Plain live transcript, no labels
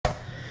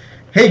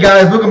Hey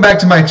guys, welcome back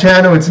to my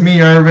channel. It's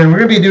me, Irvin. We're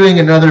going to be doing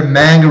another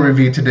manga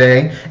review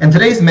today. And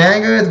today's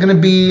manga is going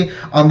to be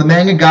on the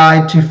manga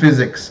guide to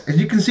physics.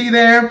 As you can see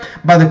there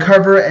by the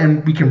cover,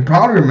 and we can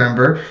probably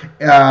remember,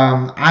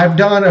 I've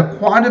done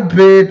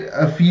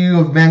a few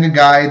of manga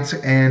guides,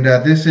 and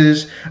this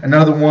is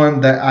another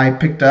one that I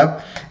picked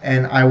up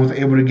and I was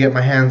able to get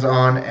my hands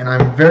on, and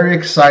I'm very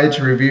excited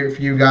to review it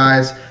for you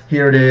guys.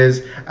 Here it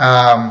is.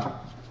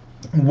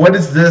 What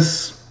is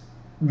this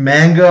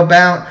manga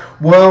about?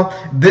 Well,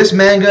 this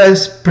manga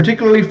is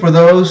particularly for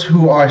those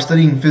who are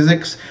studying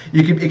physics.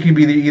 It could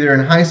be either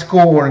in high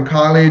school or in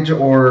college,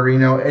 or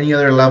any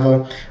other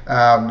level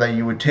that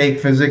you would take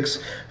physics.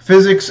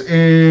 Physics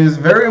is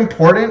very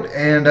important,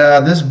 and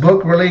this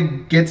book really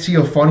gets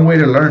you a fun way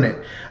to learn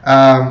it.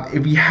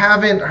 If you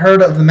haven't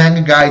heard of the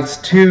Manga Guides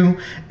 2,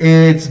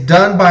 it's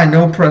done by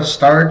No Press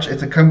Starch.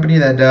 It's a company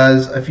that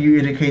does a few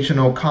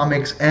educational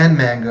comics and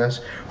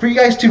mangas for you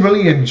guys to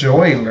really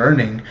enjoy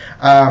learning.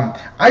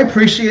 I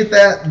appreciate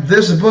that.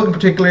 This book in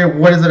particular,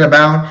 what is it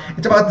about?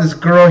 It's about this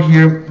girl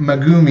here,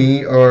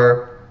 Megumi,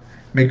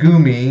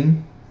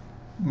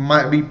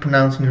 might be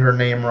pronouncing her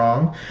name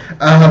wrong,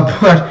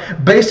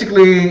 but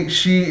basically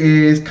she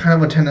is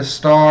kind of a tennis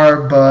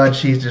star, but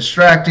she's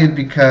distracted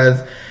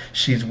because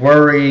she's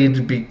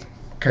worried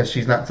because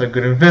she's not so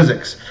good in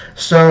physics.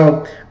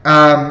 So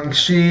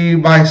she,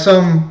 by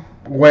some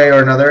way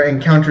or another,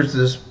 encounters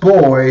this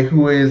boy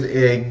who is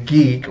a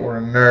geek or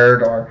a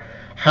nerd, or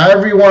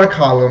however you want to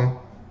call him.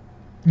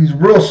 He's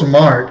real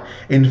smart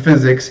in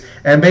physics,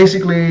 and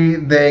basically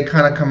they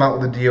kind of come out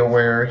with a deal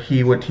where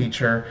he would teach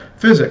her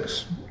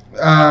physics.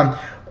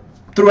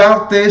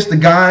 Throughout this, the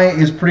guy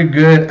is pretty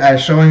good at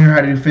showing her how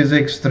to do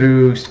physics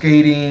through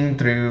skating,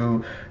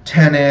 through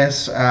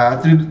tennis,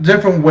 through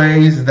different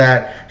ways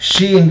that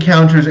she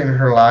encounters in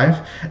her life,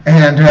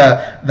 and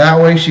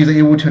that way she's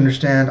able to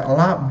understand a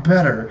lot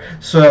better.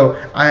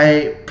 So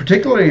I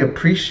particularly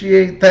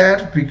appreciate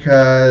that,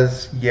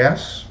 because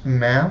yes,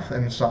 math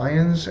and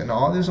science and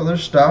all this other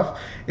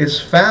stuff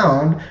is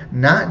found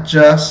not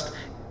just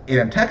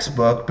in a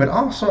textbook, but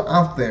also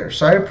out there.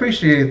 So I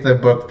appreciated the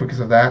book because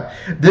of that.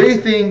 The other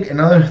thing,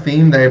 another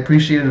theme that I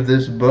appreciated of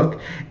this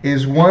book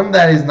is one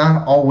that is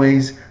not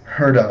always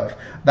heard of.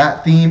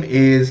 That theme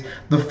is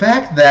the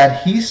fact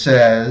that he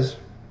says,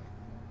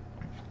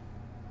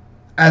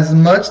 as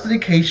much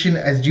dedication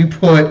as you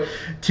put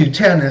to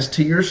tennis,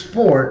 to your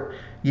sport,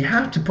 you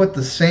have to put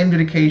the same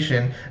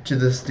dedication to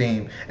this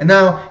theme. And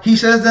now, he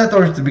says that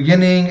towards the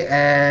beginning,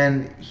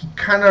 and he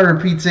kind of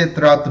repeats it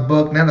throughout the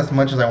book, not as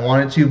much as I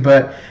wanted to,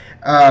 but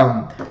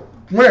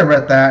when I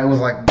read that, it was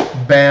like,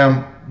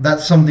 bam,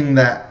 that's something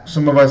that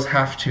some of us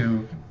have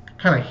to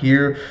kind of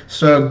hear.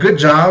 So good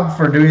job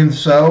for doing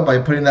so by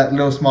putting that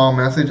little small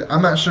message.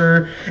 I'm not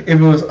sure if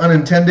it was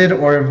unintended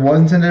or if it was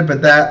intended,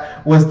 but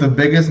that was the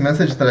biggest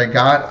message that I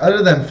got,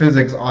 other than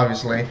physics,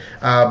 obviously.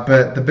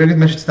 But the biggest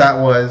message that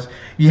was,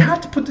 you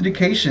have to put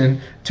dedication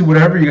to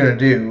whatever you're going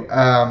to do.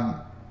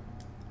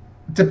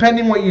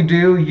 Depending what you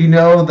do, you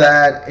know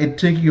that it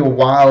took you a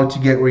while to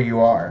get where you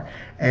are.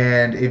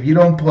 And if you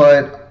don't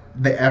put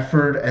the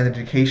effort and the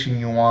dedication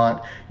you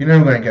want, you're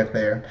never going to get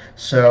there.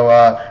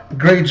 So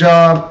great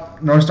job,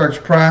 North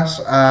Starch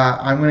Press.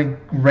 I'm going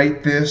to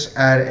rate this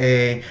at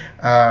a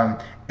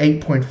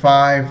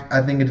 8.5.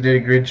 I think it did a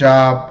great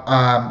job.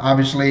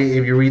 Obviously,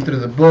 if you read through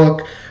the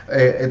book,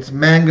 it's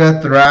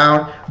manga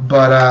throughout,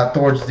 but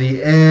towards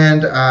the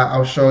end,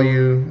 I'll show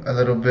you a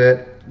little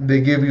bit. They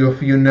give you a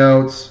few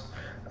notes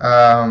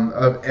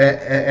of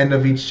end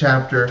of each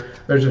chapter.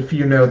 There's a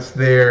few notes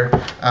there,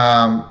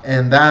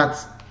 and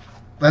that's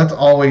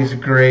always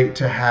great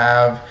to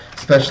have,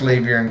 especially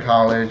if you're in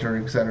college, or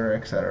etc.,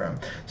 etc.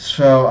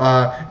 So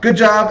good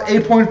job,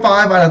 8.5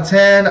 out of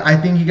 10. I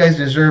think you guys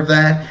deserve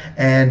that.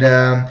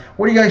 And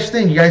what do you guys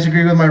think? You guys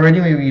agree with my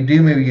rating? Maybe you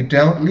do, maybe you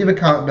don't. Leave a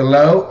comment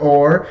below,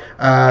 or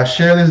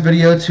share this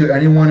video to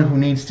anyone who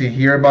needs to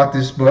hear about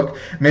this book.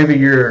 Maybe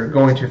you're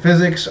going to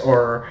physics,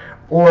 or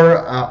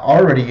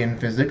already in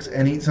physics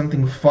and need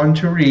something fun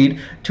to read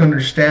to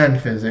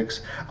understand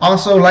physics.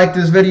 Also, like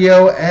this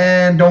video,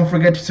 and don't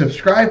forget to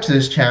subscribe to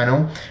this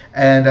channel.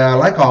 And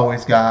like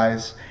always,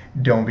 guys,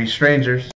 don't be strangers.